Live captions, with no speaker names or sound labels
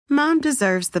Mom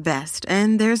deserves the best,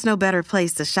 and there's no better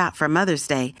place to shop for Mother's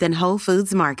Day than Whole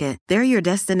Foods Market. They're your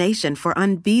destination for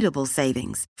unbeatable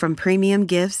savings, from premium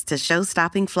gifts to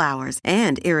show-stopping flowers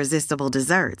and irresistible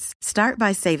desserts. Start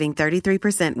by saving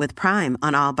 33% with Prime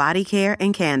on all body care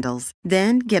and candles.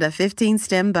 Then get a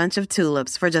 15-stem bunch of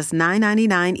tulips for just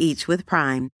 $9.99 each with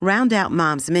Prime. Round out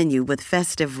Mom's menu with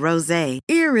festive rosé,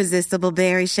 irresistible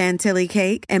berry chantilly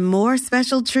cake, and more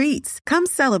special treats. Come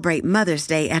celebrate Mother's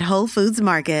Day at Whole Foods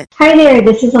Market. Hi there,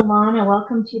 this is Alana.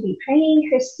 Welcome to the Praying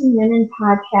Christian Women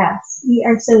podcast. We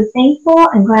are so thankful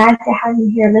and glad to have you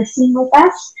here listening with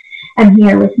us. I'm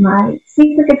here with my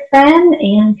super good friend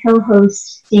and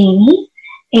co-host, Jamie,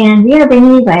 and we are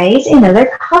bringing you guys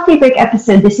another coffee break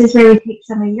episode. This is where we take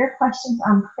some of your questions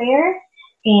on prayer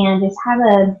and just have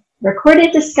a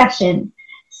recorded discussion.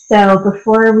 So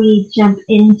before we jump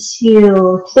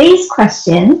into today's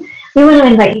question, we want to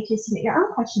invite you to submit your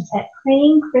own questions at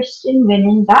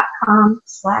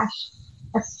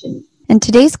prayingchristianwomen.com/question. And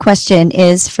today's question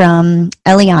is from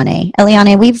Eliane.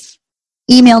 Eliane, we've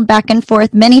emailed back and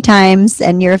forth many times,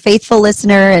 and you're a faithful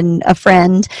listener and a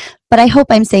friend, but I hope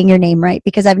I'm saying your name right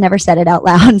because I've never said it out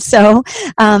loud. So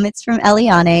it's from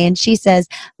Eliane, and she says,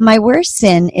 my worst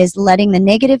sin is letting the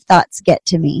negative thoughts get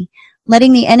to me.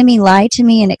 Letting the enemy lie to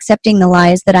me and accepting the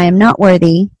lies that I am not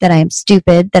worthy, that I am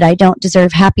stupid, that I don't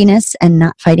deserve happiness, and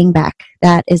not fighting back.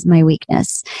 That is my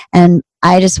weakness. And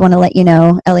I just want to let you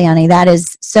know, Eliane, that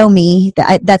is so me.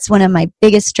 That's one of my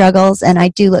biggest struggles, and I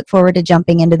do look forward to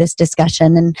jumping into this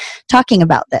discussion and talking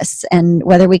about this. And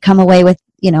whether we come away with,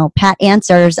 pat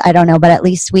answers, I don't know, but at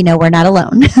least we know we're not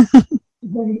alone.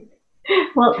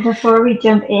 Well, before we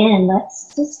jump in,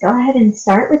 let's just go ahead and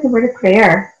start with a word of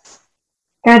prayer.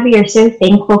 God, we are so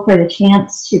thankful for the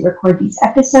chance to record these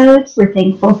episodes. We're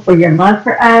thankful for your love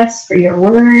for us, for your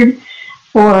word,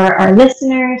 for our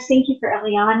listeners. Thank you for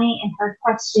Eliane and her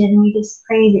question. We just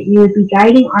pray that you would be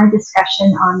guiding our discussion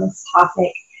on this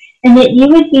topic and that you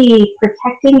would be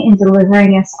protecting and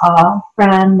delivering us all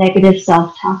from negative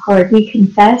self-talk. Lord, we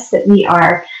confess that we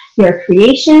are your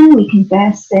creation. We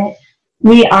confess that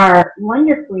we are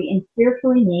wonderfully and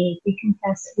fearfully made. We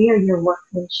confess that we are your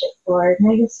workmanship, Lord. And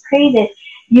I just pray that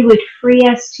you would free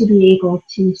us to be able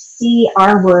to see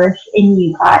our worth in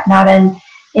you, God, not an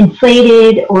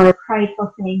inflated or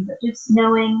prideful thing, but just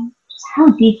knowing just how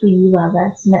deeply you love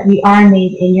us and that we are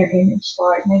made in your image,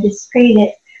 Lord. And I just pray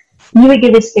that you would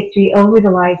give us victory over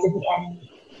the lies of the enemy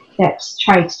that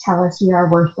try to tell us we are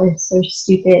worthless or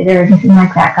stupid or anything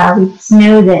like that, God. We just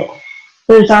know that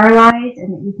those are lies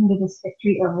and that you can give us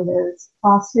victory over those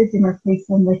falsehoods and replace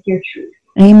them with your truth.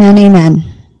 Amen, amen.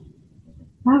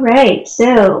 All right,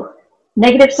 so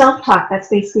negative self-talk, that's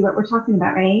basically what we're talking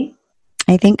about, right?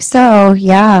 I think so,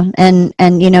 yeah. And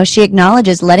she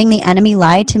acknowledges letting the enemy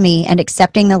lie to me and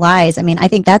accepting the lies. I mean, I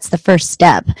think that's the first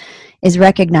step, is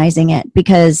recognizing it,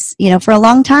 because, for a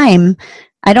long time,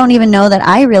 I don't even know that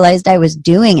I realized I was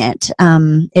doing it.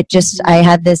 I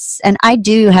had this, and I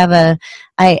do have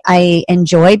I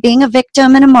enjoy being a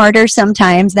victim and a martyr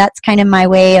sometimes. That's kind of my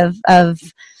way of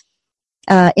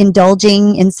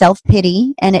indulging in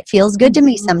self-pity, and it feels good to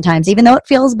me sometimes. Even though it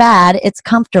feels bad, it's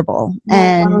comfortable.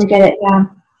 And I get it, yeah.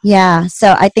 Yeah,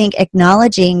 so I think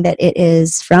acknowledging that it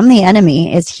is from the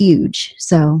enemy is huge.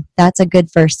 So that's a good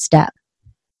first step.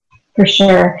 For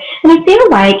sure. And I feel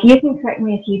like, you can correct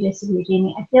me if you disagree,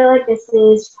 Jamie, I feel like this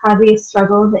is probably a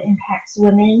struggle that impacts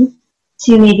women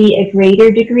to maybe a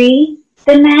greater degree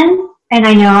than men. And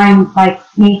I know I'm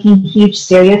making huge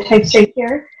stereotypes right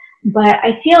here, but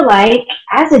I feel like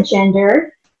as a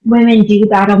gender, women do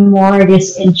battle more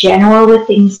just in general with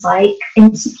things like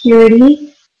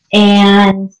insecurity.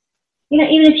 And,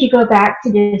 even if you go back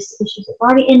to just issues of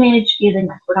body image, feeling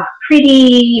like we're not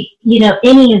pretty,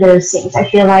 any of those things, I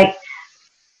feel like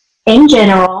in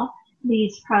general,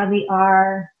 these probably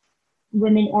are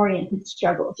women-oriented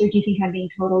struggles. Or do you think I'm being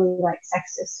totally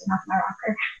sexist and off my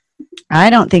rocker? I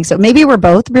don't think so. Maybe we're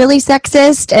both really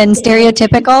sexist and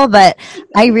stereotypical, but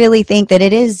I really think that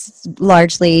it is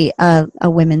largely a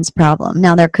women's problem.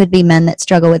 Now, there could be men that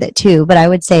struggle with it too, but I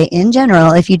would say in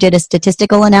general, if you did a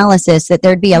statistical analysis, that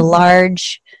there'd be a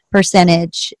large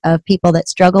percentage of people that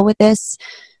struggle with this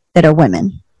that are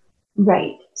women.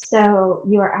 Right. So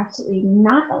you are absolutely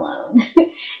not alone.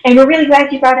 And we're really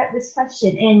glad you brought up this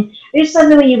question. And I just love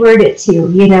the way you word it too,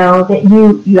 that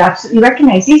you absolutely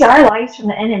recognize these are lies from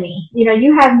the enemy.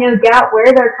 You have no doubt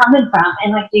where they're coming from.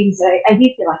 And like James said, I do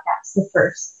feel like that's the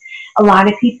first. A lot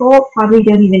of people probably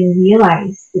don't even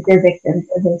realize that they're victims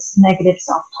of this negative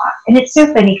self-talk. And it's so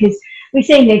funny because we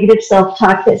say negative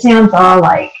self-talk that sounds all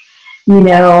like,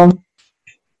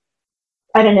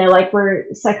 I don't know, like we're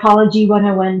psychology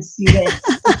 101 students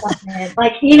self-development.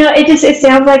 Like, it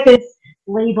sounds like this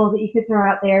label that you could throw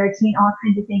out there to mean all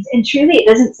kinds of things. And truly, it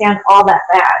doesn't sound all that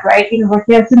bad, right? Like,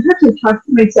 yeah, sometimes I talk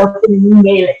to myself in a mean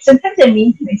way. Like, sometimes I'm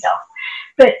mean to myself.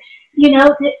 But,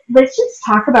 let's just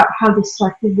talk about how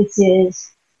destructive this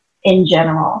is in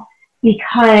general.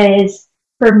 Because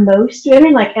for most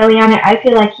women, like Eliana, I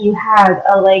feel like you have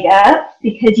a leg up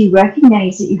because you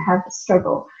recognize that you have the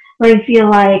struggle. But I feel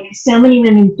like so many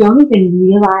women don't even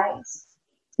realize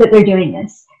that they're doing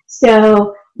this.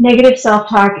 So negative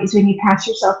self-talk is when you pass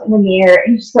yourself in the mirror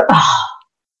and you just go, oh,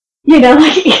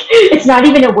 like it's not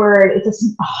even a word. It's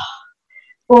just, oh.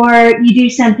 Or you do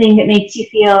something that makes you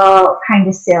feel kind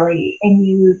of silly and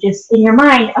you just, in your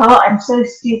mind, oh, I'm so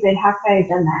stupid. How could I have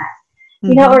done that?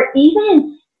 Mm-hmm. Or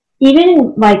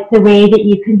even like the way that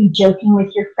you can be joking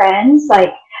with your friends.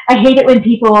 Like, I hate it when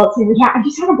people say, well, yeah, I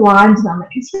just had a blonde moment.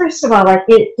 Because first of all, like,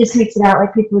 it just makes it out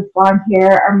like people with blonde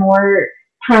hair are more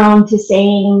prone to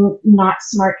saying not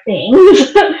smart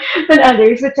things than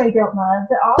others, which I don't love.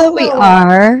 But we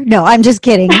are. No, I'm just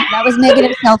kidding. That was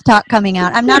negative self-talk coming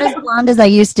out. I'm not as blonde as I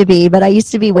used to be, but I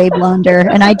used to be way blonder,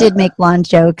 and I did make blonde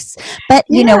jokes. But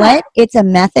you know what? It's a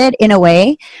method in a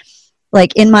way.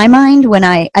 Like, in my mind, when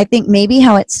I think maybe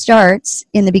how it starts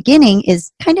in the beginning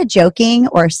is kind of joking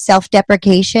or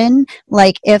self-deprecation.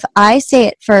 Like, if I say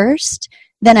it first,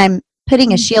 then I'm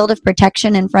putting a shield of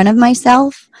protection in front of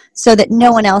myself so that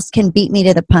no one else can beat me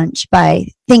to the punch by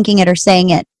thinking it or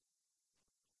saying it.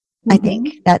 Mm-hmm. I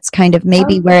think that's kind of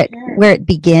maybe where it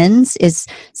begins is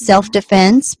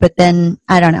self-defense, but then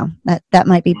I don't know, that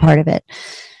might be part of it.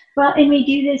 Well, and we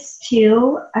do this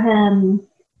too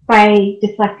by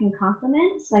deflecting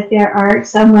compliments. Like, there are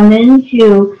some women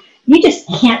who you just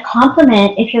can't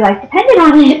compliment if you're like dependent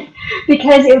on it,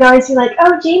 because it would always be like,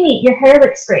 oh, Jamie, your hair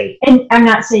looks great. And I'm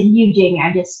not saying you, Jamie,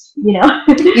 I just, You're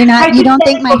not, you don't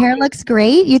think my hair looks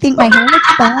great? You think my hair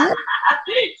looks bad?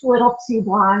 It's a little too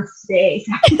blonde today.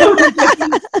 But,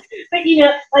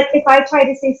 like, if I try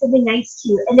to say something nice to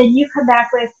you and then you come back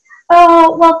with,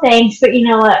 oh, well, thanks, but you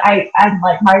know what? I'm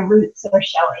like, my roots are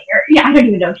showing. Or I don't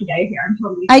even know if you dye your hair. I'm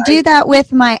totally sorry.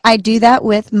 I do that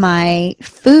with my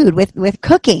food, with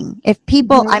cooking. If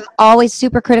people, I'm always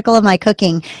super critical of my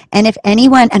cooking, and if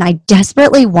anyone, and I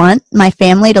desperately want my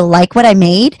family to like what I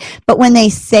made, but when they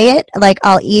say it, like,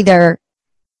 I'll either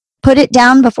put it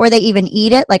down before they even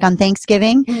eat it, like on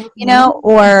Thanksgiving,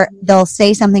 or they'll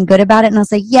say something good about it, and I'll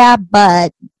say, yeah,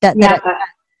 but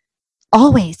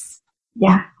always.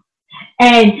 Yeah.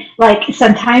 And like,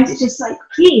 sometimes it's just like,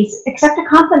 please accept a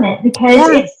compliment,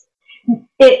 because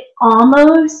it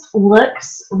almost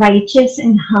looks righteous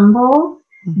and humble,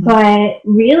 but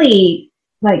really,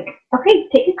 like, okay,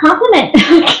 take a compliment.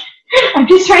 I'm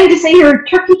just trying to say your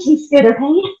turkey tastes good,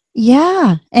 okay?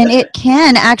 Yeah, and it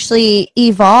can actually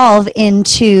evolve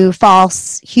into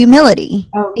false humility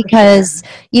because,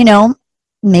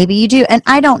 maybe you do. And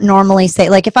I don't normally say,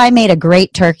 like, if I made a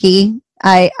great turkey,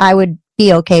 I would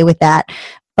be okay with that.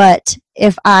 But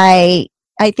if I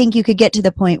think you could get to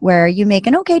the point where you make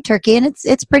an okay turkey and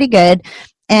it's pretty good,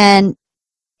 and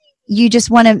you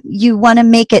just want to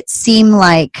make it seem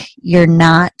like you're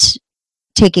not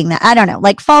taking that, I don't know,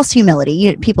 like false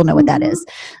humility. People know what that is.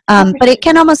 But it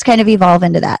can almost kind of evolve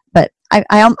into that. But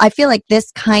I feel like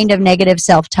this kind of negative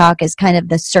self-talk is kind of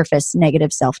the surface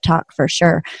negative self-talk for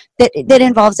sure, that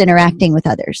involves interacting with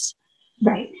others.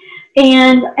 Right.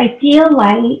 And I feel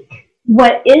like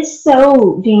what is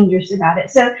so dangerous about it,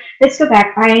 so let's go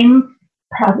back. I'm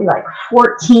probably like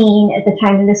 14 at the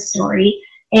time of this story.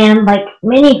 And like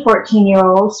many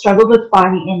 14-year-olds struggled with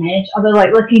body image. Although,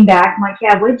 like, looking back, I'm like,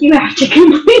 yeah, what do you have to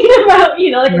complain about?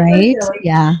 Like, right?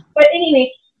 Yeah. But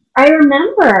anyway, I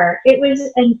remember it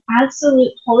was an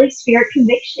absolute Holy Spirit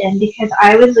conviction, because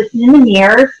I was looking in the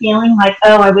mirror feeling like,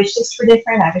 oh, I wish this were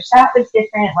different. I wish that was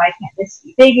different. Why can't this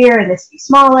be bigger and this be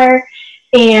smaller?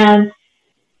 And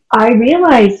I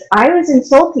realized I was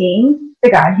insulting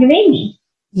the God who made me.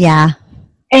 Yeah.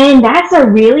 And that's a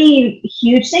really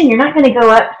huge thing. You're not going to go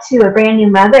up to a brand new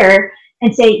mother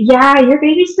and say, yeah, your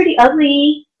baby's pretty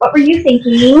ugly. What were you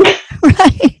thinking?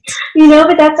 Right.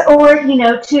 But that's, or,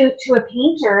 to a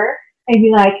painter, I'd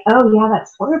be like, oh yeah,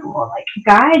 that's horrible. Like,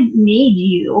 God made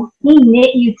you. He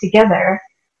knit you together.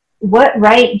 What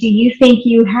right do you think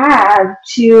you have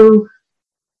to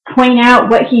point out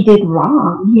what he did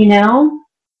wrong,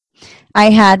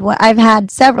 I've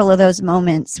had several of those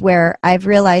moments where I've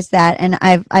realized that, and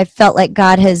I've felt like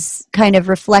God has kind of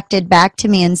reflected back to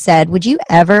me and said, would you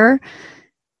ever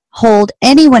hold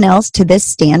anyone else to this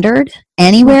standard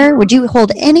anywhere? Would you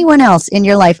hold anyone else in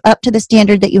your life up to the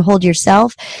standard that you hold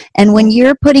yourself? And when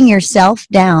you're putting yourself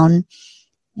down,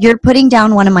 you're putting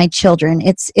down one of my children.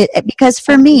 Because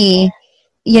for me,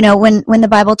 when the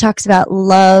Bible talks about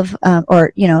love,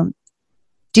 or,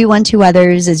 do unto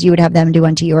others as you would have them do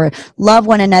unto you, or love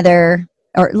one another,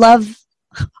 or love,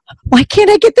 why can't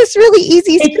I get this really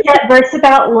easy? It's that verse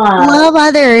about love. Love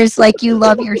others like you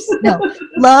love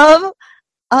love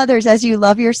others as you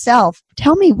love yourself.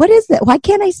 Tell me, what is that? Why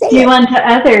can't I say it? Do unto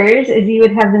others as you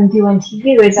would have them do unto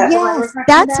you. Is that yes,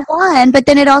 that's about? One. But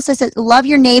then it also says, love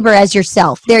your neighbor as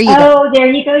yourself. There you go. Oh,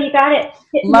 there you go. You got it.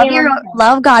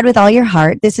 Love God with all your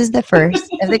heart. This is the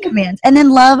first of the commands. And then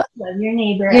love your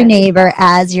neighbor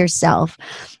as yourself.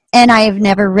 And I had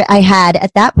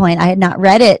not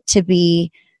read it to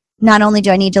be, not only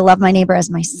do I need to love my neighbor as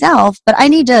myself, but I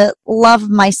need to love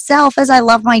myself as I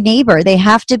love my neighbor. They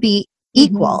have to be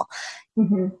equal.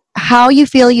 Mm-hmm. How you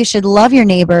feel you should love your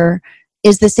neighbor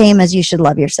is the same as you should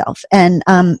love yourself. And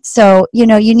so, you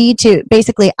need to,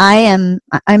 basically, I'm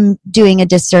doing a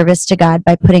disservice to God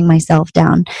by putting myself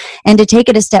down. And to take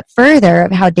it a step further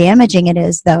of how damaging it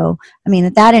is, though, I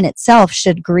mean, that in itself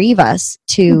should grieve us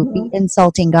to be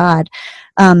insulting God.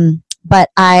 But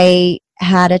I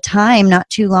had a time not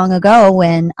too long ago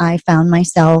when I found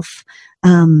myself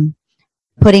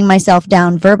putting myself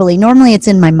down verbally. Normally it's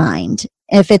in my mind.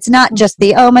 If it's not just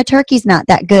my turkey's not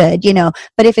that good,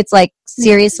 but if it's like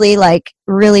seriously, like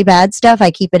really bad stuff,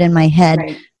 I keep it in my head.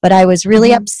 Right. But I was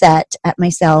really upset at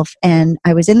myself, and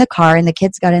I was in the car, and the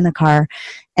kids got in the car,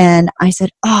 and I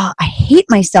said, I hate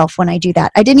myself when I do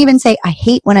that. I didn't even say I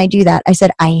hate when I do that. I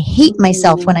said, I hate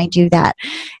myself when I do that.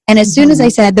 And as soon as I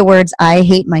said the words, I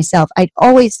hate myself, I'd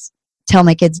always tell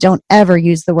my kids, don't ever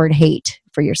use the word hate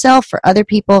for yourself, for other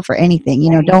people, for anything,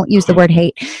 don't use the word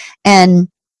hate. And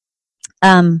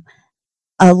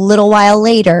a little while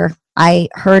later, I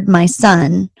heard my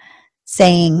son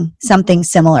saying something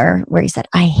similar where he said,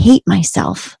 I hate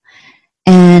myself.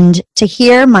 And to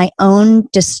hear my own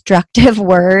destructive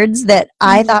words that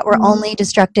I thought were only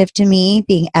destructive to me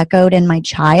being echoed in my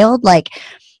child, like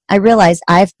I realized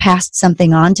I've passed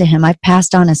something on to him. I've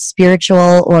passed on a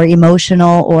spiritual or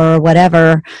emotional or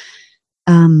whatever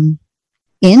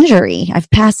injury. I've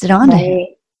passed it on to him.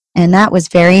 And that was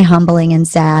very humbling and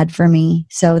sad for me.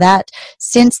 So that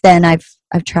since then I've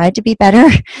tried to be better,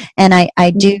 and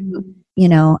I do,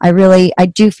 I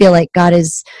do feel like God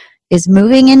is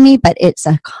moving in me, but it's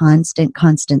a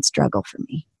constant struggle for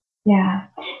me. Yeah.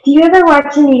 Do you ever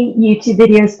watch any YouTube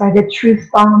videos by the Truth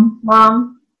Bomb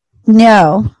mom?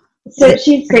 No. So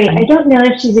she's great. I don't know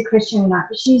if she's a Christian or not,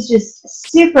 but she's just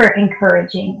super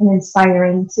encouraging and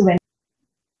inspiring to women.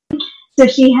 So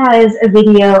she has a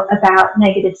video about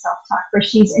negative self-talk where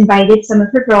she's invited some of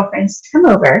her girlfriends to come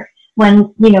over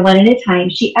one at a time.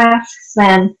 She asks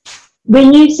them,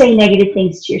 when you say negative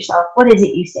things to yourself, what is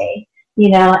it you say?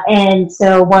 And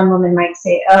so one woman might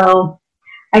say,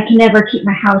 I can never keep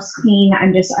my house clean.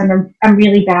 I'm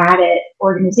really bad at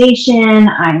organization.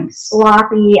 I'm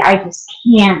sloppy. I just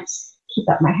can't keep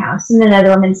up my house. And then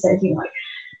another woman says,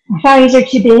 my thighs are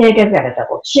too big. I've got a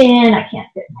double chin. I can't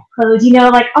fit my clothes.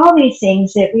 Like all these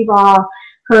things that we've all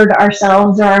heard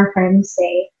ourselves or our friends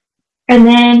say. And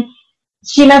then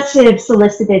she must have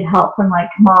solicited help from like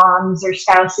moms or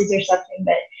spouses or something,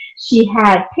 but she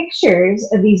had pictures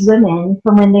of these women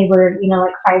from when they were,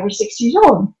 like 5 or 6 years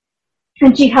old.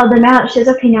 And she held them out. She says,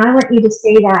 okay, now I want you to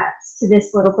say that to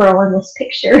this little girl in this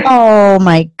picture. Oh,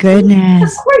 my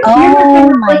goodness. Of course, you're not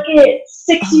going to look at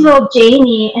 6-year-old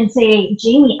Jamie and say,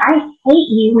 Jamie, I hate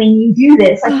you when you do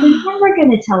this. Like, we're never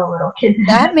going to tell a little kid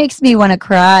that. Makes me want to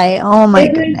cry. Oh, my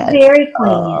goodness. It was very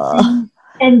poignant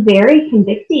and very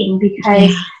convicting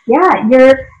because,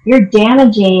 you're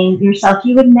damaging yourself.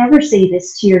 You would never say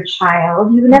this to your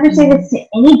child. You would never say this to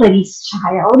anybody's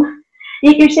child.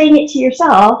 If you're saying it to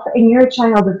yourself and you're a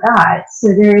child of God, so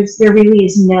there really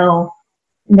is no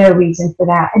reason for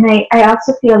that. And I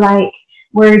also feel like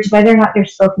words, whether or not they're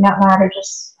spoken out loud or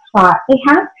just thought, they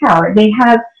have power. They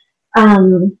have,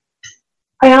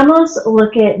 I almost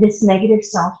look at this negative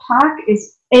self-talk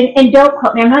and don't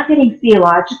quote me, I'm not getting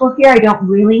theological here. I don't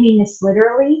really mean this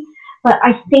literally, but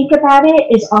I think about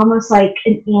it as almost like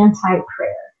an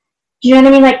anti-prayer. Do you know what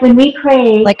I mean? Like when we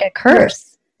pray. Like a curse.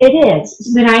 It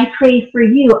is. When I pray for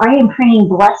you, I am praying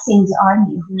blessings on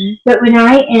you. Mm-hmm. But when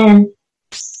I am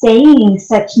saying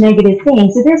such negative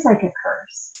things, it is like a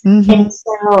curse. Mm-hmm. And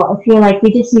so I feel like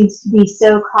we just need to be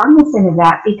so cognizant of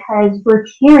that because we're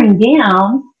tearing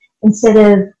down instead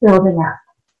of building up.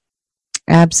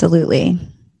 Absolutely.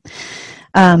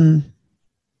 One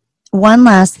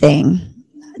last thing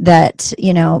that,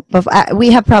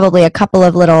 we have probably a couple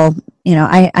of little,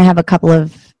 I have a couple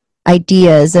of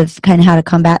ideas of kind of how to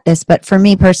combat this. But for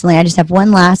me personally, I just have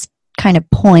one last kind of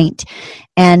point,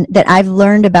 and that I've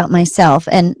learned about myself.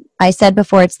 And I said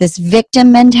before, it's this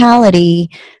victim mentality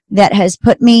that has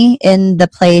put me in the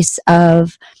place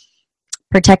of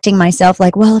protecting myself,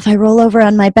 like, well, if I roll over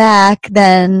on my back,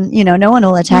 then, no one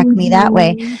will attack me that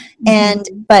way.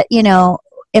 But,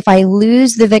 if I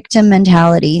lose the victim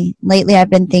mentality, lately I've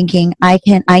been thinking I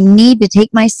need to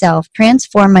take myself,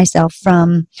 transform myself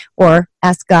from, or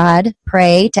ask God,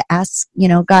 pray to ask,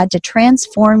 God to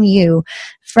transform you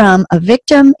from a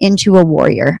victim into a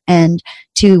warrior, and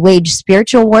to wage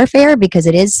spiritual warfare, because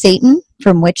it is Satan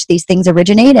from which these things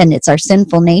originate, and it's our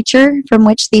sinful nature from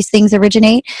which these things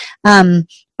originate.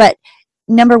 But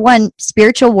number one,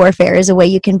 spiritual warfare is a way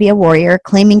you can be a warrior,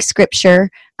 claiming scripture,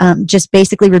 just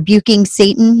basically rebuking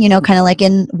Satan, kind of like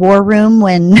in War Room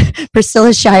when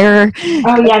Priscilla Shirer.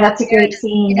 Oh yeah, that's a great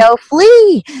scene.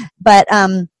 Flee. But,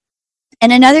 and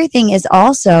another thing is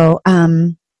also,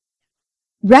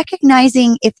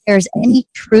 recognizing if there's any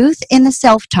truth in the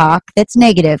self-talk that's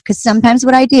negative, because sometimes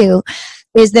what I do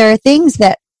is there are things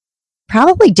that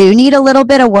probably do need a little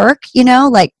bit of work,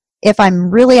 like if I'm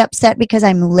really upset because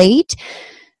I'm late,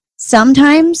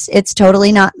 sometimes it's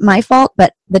totally not my fault,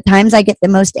 but the times I get the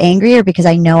most angry are because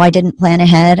I know I didn't plan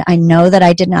ahead. I know that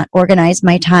I did not organize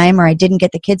my time, or I didn't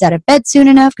get the kids out of bed soon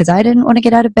enough because I didn't want to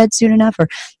get out of bed soon enough, or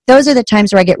those are the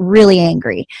times where I get really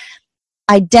angry.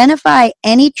 Identify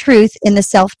any truth in the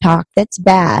self-talk that's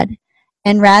bad,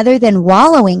 and rather than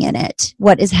wallowing in it,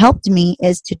 what has helped me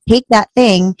is to take that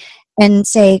thing and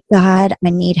say, God, I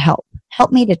need help.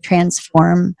 Help me to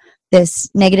transform this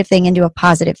negative thing into a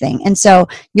positive thing. And so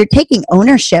you're taking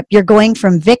ownership. You're going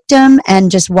from victim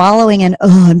and just wallowing in,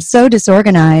 oh, I'm so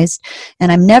disorganized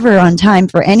and I'm never on time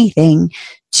for anything,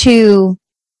 to,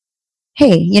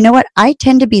 hey, you know what? I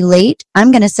tend to be late.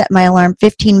 I'm going to set my alarm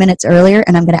 15 minutes earlier,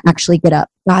 and I'm going to actually get up.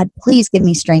 God, please give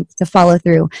me strength to follow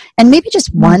through. And maybe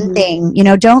just one thing,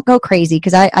 don't go crazy,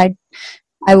 because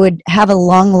I would have a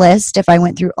long list if I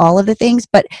went through all of the things.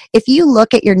 But if you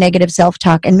look at your negative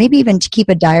self-talk, and maybe even to keep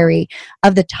a diary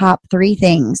of the top 3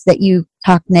 things that you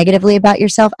talk negatively about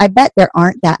yourself, I bet there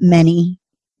aren't that many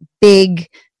big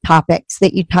topics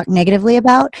that you talk negatively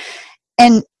about.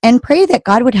 And pray that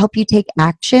God would help you take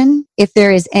action if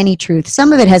there is any truth.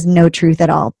 Some of it has no truth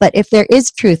at all. But if there is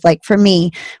truth, like for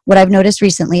me, what I've noticed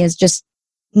recently is just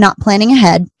not planning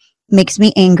ahead makes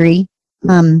me angry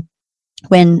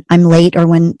when I'm late or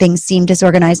when things seem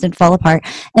disorganized and fall apart.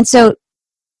 And so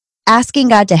asking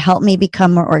God to help me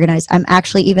become more organized. I'm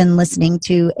actually even listening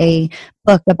to a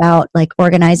book about like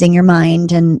organizing your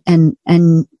mind and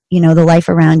the life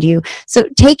around you. So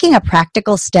taking a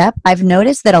practical step, I've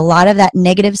noticed that a lot of that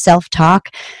negative self-talk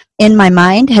in my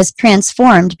mind has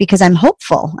transformed because I'm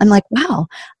hopeful. I'm like, wow,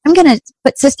 I'm going to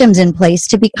put systems in place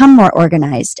to become more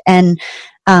organized. And,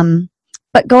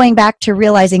 but going back to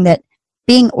realizing that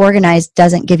being organized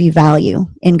doesn't give you value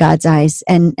in God's eyes,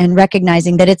 and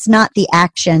recognizing that it's not the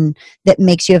action that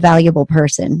makes you a valuable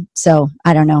person. So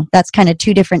I don't know. That's kind of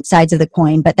 2 different sides of the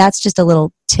coin, but that's just a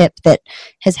little tip that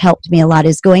has helped me a lot,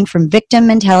 is going from victim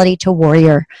mentality to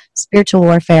warrior, spiritual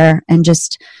warfare, and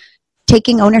just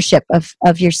taking ownership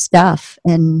of your stuff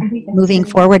and moving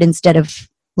forward instead of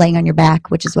laying on your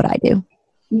back, which is what I do.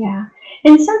 Yeah.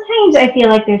 And sometimes I feel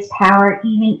like there's power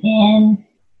even in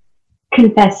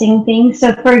confessing things.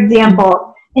 So for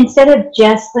example, instead of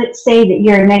just, let's say that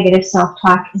your negative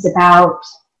self-talk is about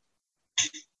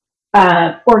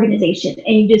organization,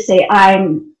 and you just say,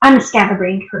 I'm a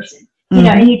scatterbrained person,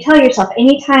 and you tell yourself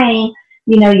anytime,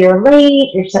 you're late,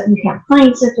 you can't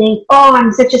find something, oh,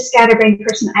 I'm such a scatterbrained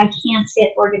person, I can't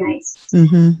get organized.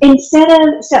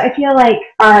 So I feel like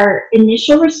our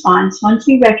initial response, once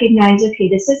we recognize, okay,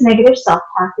 this is negative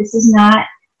self-talk, this is not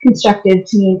constructive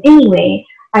to me in any way,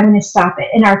 I'm going to stop it.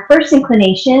 And our first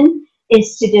inclination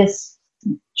is to just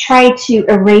try to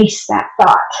erase that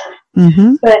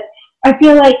thought. But I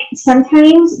feel like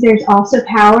sometimes there's also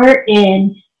power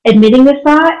in admitting the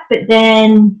thought, but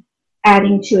then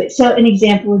adding to it. So an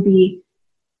example would be,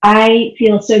 I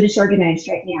feel so disorganized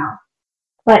right now,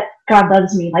 but God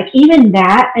loves me. Like even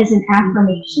that as an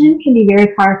affirmation can be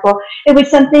very powerful. It was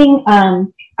something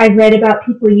I read about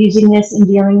people using this in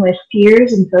dealing with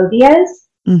fears and phobias.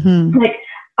 Like,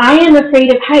 I am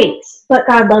afraid of heights, but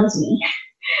God loves me.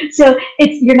 So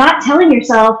you're not telling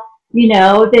yourself,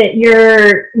 that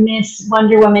you're Miss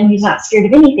Wonder Woman who's not scared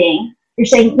of anything. You're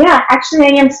saying, yeah, actually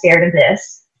I am scared of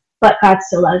this, but God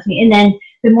still loves me. And then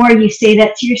the more you say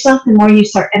that to yourself, the more you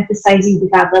start emphasizing the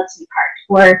God loves me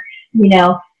part. Or,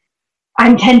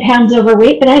 I'm 10 pounds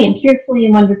overweight, but I am fearfully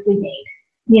and wonderfully made.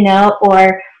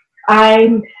 Or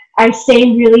I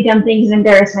say really dumb things and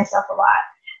embarrass myself a lot.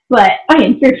 but I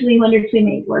am fearfully and wonderfully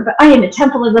made, Lord, but I am a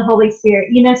temple of the Holy Spirit,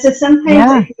 so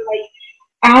sometimes I feel like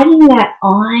adding that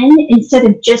on instead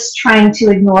of just trying to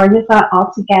ignore the thought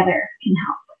altogether can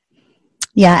help.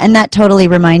 Yeah, and that totally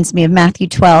reminds me of Matthew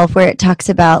 12, where it talks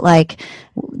about like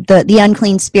the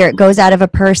unclean spirit goes out of a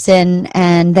person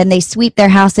and then they sweep their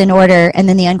house in order, and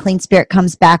then the unclean spirit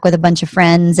comes back with a bunch of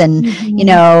friends and,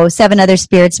 7 other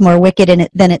spirits more wicked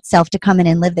than itself to come in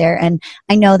and live there. And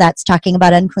I know that's talking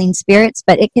about unclean spirits,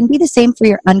 but it can be the same for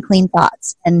your unclean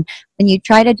thoughts. And when you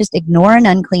try to just ignore an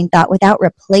unclean thought without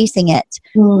replacing it,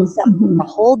 to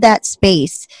hold that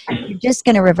space, you're just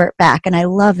going to revert back. And I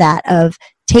love that of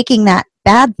taking that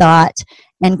bad thought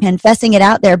and confessing it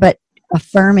out there, but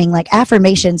affirming. Like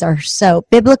affirmations are so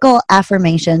biblical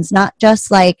affirmations, not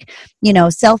just like,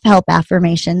 self-help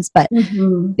affirmations, but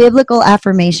biblical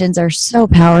affirmations are so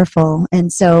powerful.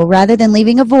 And so rather than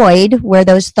leaving a void where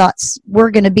those thoughts were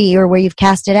going to be or where you've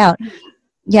cast it out,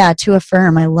 to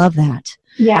affirm. I love that.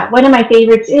 Yeah, one of my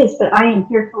favorites is, but I am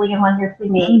fearfully and wonderfully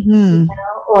made,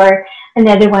 or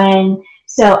another one.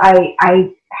 So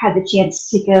I had the chance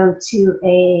to go to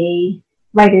a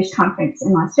writers conference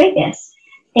in Las Vegas,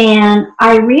 and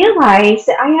I realized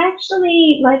that I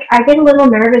actually I get a little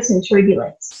nervous in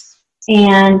turbulence,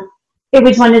 and it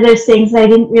was one of those things that I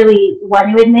didn't really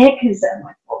want to admit because I'm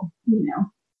like, well,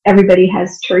 everybody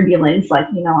has turbulence,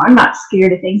 I'm not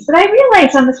scared of things, but I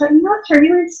realized on this one,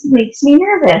 turbulence makes me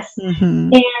nervous,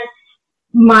 and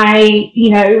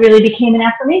it really became an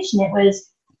affirmation. It was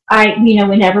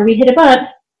whenever we hit a bump,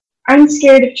 I'm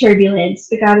scared of turbulence,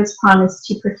 but God has promised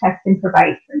to protect and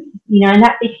provide for me, and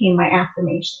that became my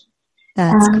affirmation.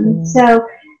 That's cool. So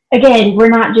again, we're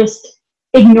not just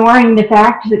ignoring the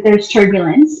fact that there's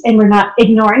turbulence, and we're not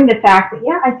ignoring the fact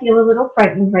that, I feel a little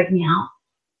frightened right now,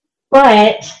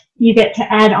 but you get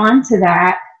to add on to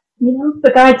that,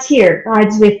 but God's here,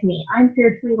 God's with me, I'm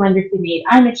fearfully, wonderfully made,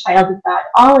 I'm a child of God.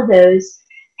 All of those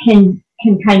can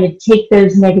kind of take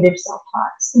those negative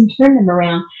self-talks and turn them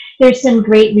around. There's some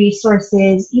great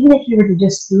resources, even if you were to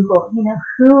just Google,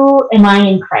 who am I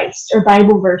in Christ, or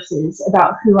Bible verses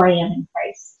about who I am in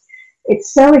Christ.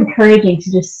 It's so encouraging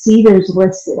to just see those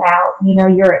listed out.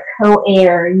 You're a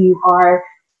co-heir, you are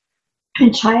a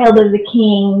child of the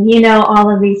King, all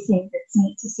of these things. It's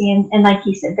neat to see. And like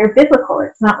you said, they're biblical.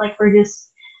 It's not like we're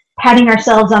just patting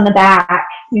ourselves on the back,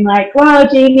 being like, wow,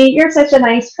 Jamie, you're such a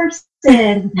nice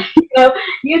person.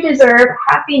 You deserve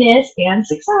happiness and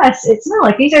success. It's not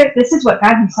like this is what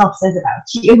God himself says about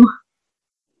you.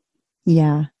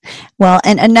 Yeah. Well,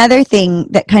 and another thing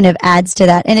that kind of adds to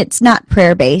that, and it's not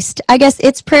prayer based. I guess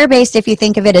it's prayer based if you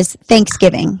think of it as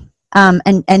thanksgiving.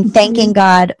 And thanking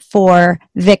God for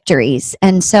victories.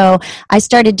 And so I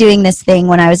started doing this thing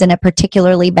when I was in a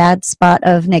particularly bad spot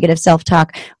of negative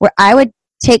self-talk, where I would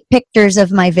take pictures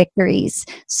of my victories.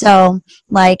 So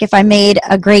like if I made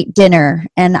a great dinner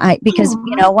because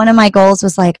one of my goals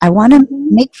was I want to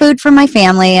make food for my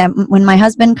family. When my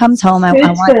husband comes home, I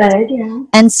want good,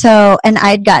 yeah. And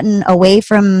I'd gotten away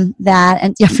from that,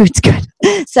 and food's good.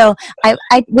 So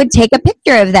I would take a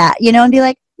picture of that, and be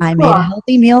like, I made a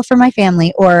healthy meal for my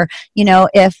family. Or,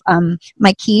 if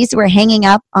my keys were hanging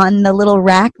up on the little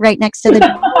rack right next to the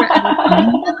door,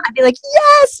 I'd be like,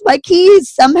 yes, my keys.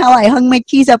 Somehow I hung my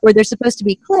keys up where they're supposed to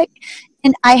be. Click.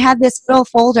 And I had this little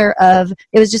folder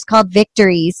it was just called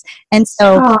victories. And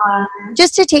so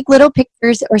just to take little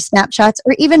pictures or snapshots,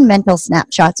 or even mental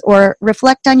snapshots, or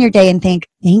reflect on your day and thank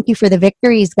you for the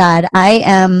victories, God. I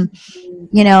am,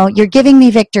 you're giving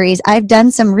me victories. I've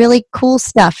done some really cool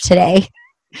stuff today.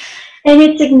 And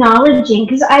it's acknowledging,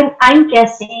 because I'm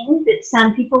guessing that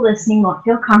some people listening won't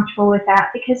feel comfortable with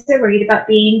that because they're worried about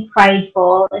being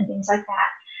prideful and things like that.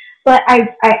 But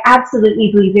I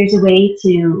absolutely believe there's a way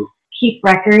to keep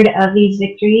record of these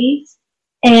victories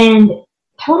and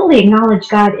totally acknowledge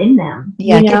God in them.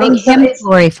 Yeah, giving him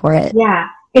glory for it. Yeah.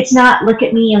 It's not look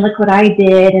at me and look what I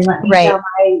did and let me show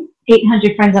my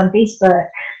 800 friends on Facebook.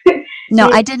 No,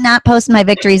 I did not post my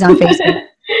victories on Facebook.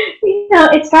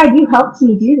 It's God, you helped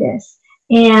me do this.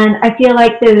 And I feel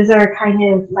like those are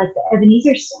kind of like the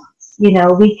Ebenezer stones.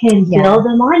 We can build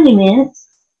a monument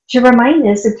to remind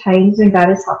us of times when God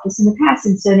has helped us in the past.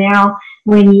 And so now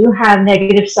when you have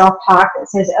negative self-talk that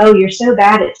says, oh, you're so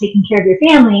bad at taking care of your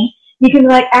family, you can be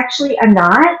like, actually, I'm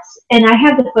not. And I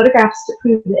have the photographs to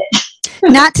prove it.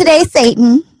 Not today,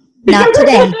 Satan. Not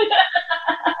today.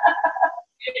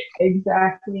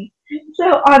 Exactly.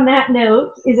 So on that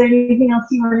note, is there anything else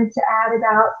you wanted to add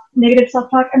about negative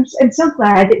self-talk? I'm so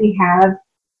glad that we have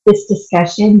this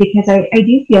discussion because I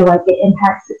do feel like it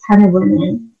impacts a ton of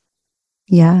women.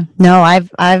 Yeah. No,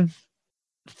 I've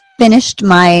finished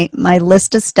my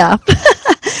list of stuff.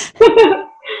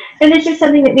 And this is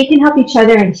something that we can help each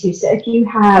other into. So if you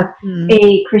have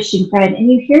a Christian friend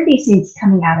and you hear these things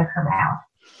coming out of her mouth,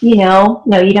 no,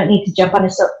 you don't need to jump on a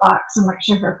soapbox and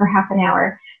lecture her for half an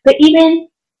hour. But even,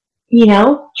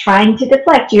 trying to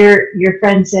deflect, your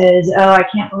friend says, oh, I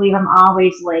can't believe I'm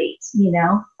always late,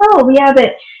 Oh, yeah,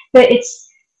 but it's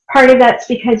part of that's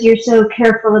because you're so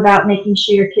careful about making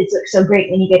sure your kids look so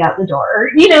great when you get out the door, or,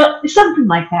 something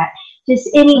like that. Just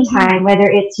any time, whether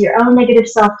it's your own negative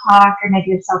self-talk or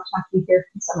negative self-talk you hear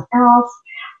from someone else.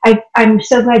 I'm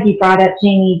so glad you brought up,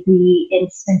 Jamie, the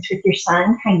instance with your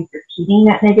son, kind of repeating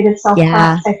that negative self-talk.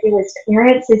 Yeah. I feel as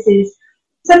parents, this is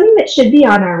something that should be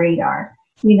on our radar.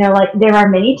 Like there are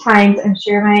many times, I'm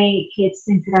sure my kids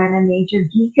think that I'm a major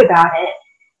geek about it,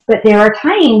 but there are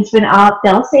times when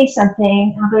they'll say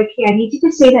something, and I'll be like, hey, I need you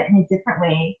to say that in a different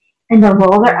way, and they'll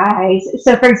roll their eyes.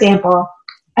 So, for example,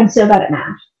 I'm so bad at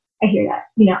math. I hear that.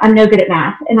 I'm no good at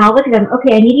math. And I'll look at them,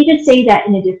 okay, I need you to say that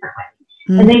in a different way.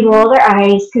 And they roll their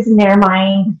eyes because in their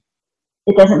mind,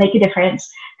 it doesn't make a difference.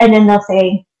 And then they'll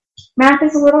say, math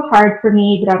is a little hard for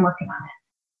me, but I'm working on it.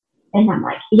 And I'm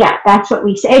like, yeah, that's what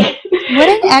we say. What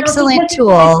an excellent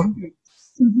tool.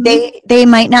 They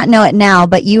might not know it now,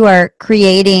 but you are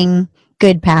creating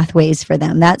good pathways for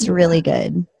them. That's really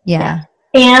good. Yeah.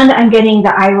 And I'm getting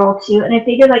the eye roll too. And I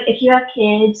figure like if you have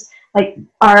kids, like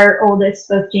our oldest,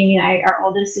 both Jamie and I, our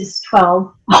oldest is 12.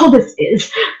 Oldest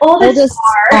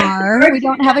are. We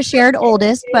don't have a shared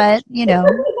oldest, but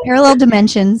parallel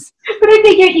dimensions. But I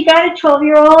figure you got a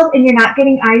 12-year-old and you're not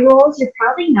getting eye rolls, you're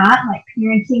probably not like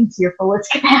parenting to your fullest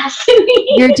capacity.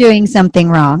 You're doing something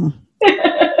wrong.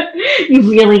 You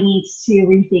really need to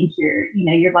rethink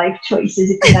your life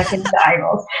choices if you're not getting the eye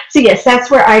rolls. So yes,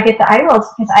 that's where I get the eye rolls,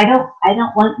 because I don't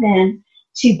want them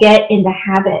to get in the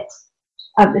habit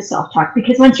of the self-talk,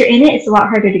 because once you're in it, it's a lot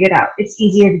harder to get out. It's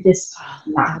easier to just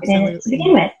not get in it to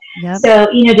begin with. Yep.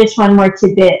 So, just one more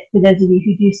tidbit for those of you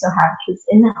who do still have kids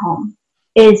in the home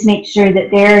is make sure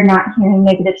that they're not hearing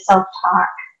negative self-talk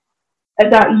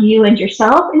about you and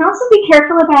yourself, and also be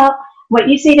careful about what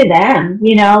you say to them.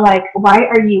 Like, why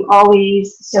are you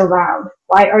always so loud?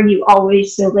 Why are you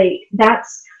always so late?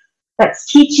 That's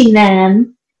teaching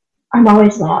them, I'm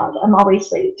always loud, I'm always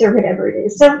late, or whatever it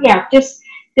is. So yeah,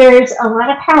 there's a lot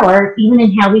of power even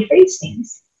in how we phrase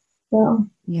things. So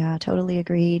yeah, totally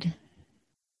agreed.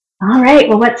 All right.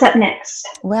 Well, what's up next?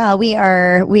 Well, we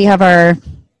have our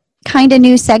kind of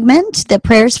new segment, the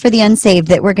prayers for the unsaved,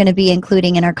 that we're going to be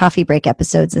including in our coffee break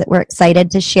episodes that we're excited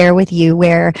to share with you,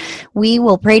 where we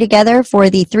will pray together for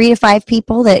the 3 to 5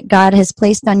 people that God has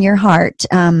placed on your heart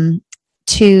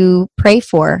to pray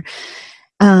for.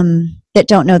 That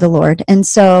don't know the Lord. And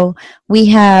so we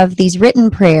have these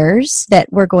written prayers that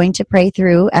we're going to pray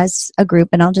through as a group,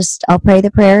 and I'll pray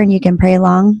the prayer and you can pray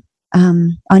along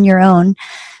on your own.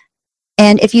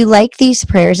 And if you like these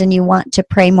prayers and you want to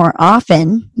pray more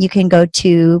often, you can go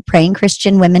to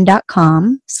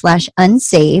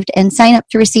prayingchristianwomen.com/unsaved and sign up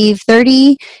to receive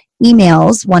 30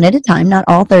 emails, one at a time, not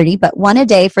all 30, but one a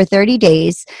day for 30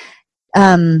 days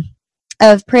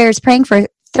of prayers, praying for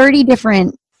 30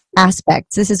 different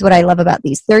aspects. This is what I love about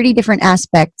these 30 different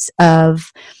aspects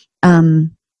of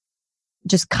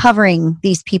just covering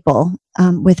these people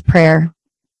with prayer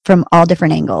from all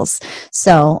different angles.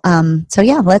 So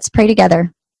yeah, let's pray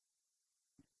together.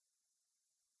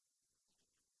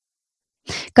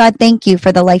 God, thank you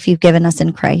for the life you've given us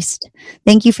in Christ.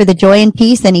 Thank you for the joy and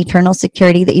peace and eternal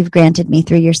security that you've granted me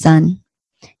through your Son.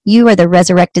 You are the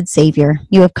resurrected Savior.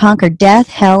 You have conquered death,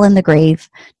 hell, and the grave.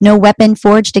 No weapon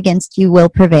forged against you will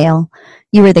prevail.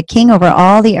 You are the King over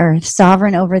all the earth,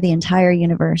 sovereign over the entire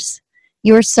universe.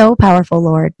 You are so powerful,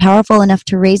 Lord, powerful enough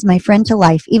to raise my friend to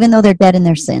life, even though they're dead in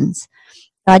their sins.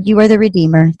 God, you are the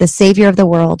Redeemer, the Savior of the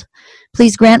world.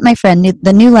 Please grant my friend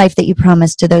the new life that you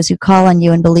promised to those who call on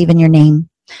you and believe in your name.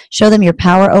 Show them your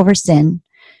power over sin.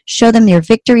 Show them your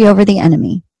victory over the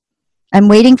enemy. I'm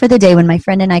waiting for the day when my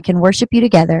friend and I can worship you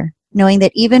together, knowing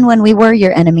that even when we were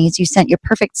your enemies, you sent your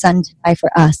perfect Son to die for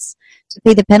us, to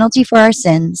pay the penalty for our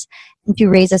sins, and to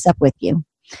raise us up with you.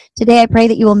 Today I pray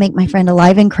that you will make my friend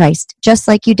alive in Christ, just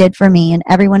like you did for me and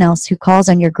everyone else who calls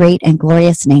on your great and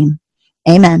glorious name.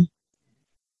 Amen.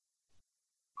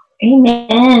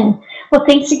 Amen. Well,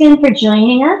 thanks again for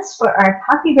joining us for our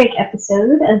coffee break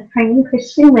episode of Praying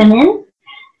Christian Women.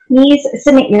 Please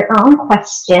submit your own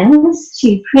questions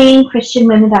to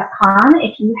prayingchristianwomen.com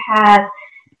if you have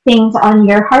things on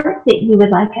your heart that you would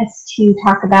like us to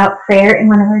talk about prayer in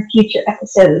one of our future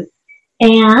episodes.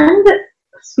 And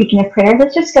speaking of prayer,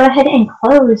 let's just go ahead and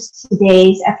close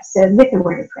today's episode with a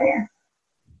word of prayer.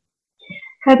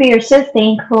 God, we are so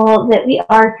thankful that we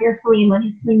are fearfully and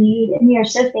wonderfully made, and we are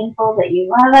so thankful that you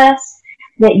love us.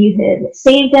 that you have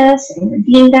saved us and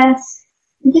redeemed us.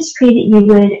 We just pray that you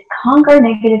would conquer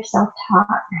negative self-talk,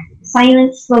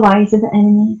 silence the lies of the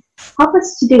enemy. Help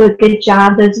us to do a good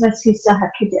job, those of us who still have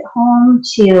kids at home,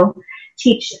 to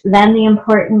teach them the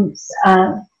importance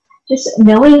of just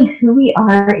knowing who we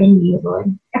are in you,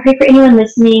 Lord. I pray for anyone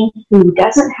listening who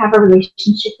doesn't have a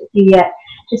relationship with you yet.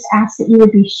 Just ask that you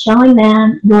would be showing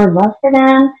them your love for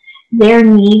them, their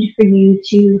need for you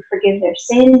to forgive their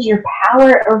sins, your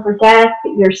power over death,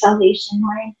 your salvation,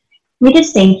 Lord. We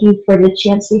just thank you for the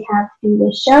chance we have to do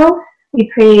this show. We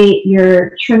pray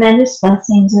your tremendous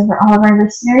blessings over all of our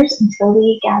listeners until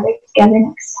we gather together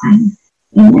next time.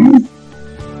 Amen.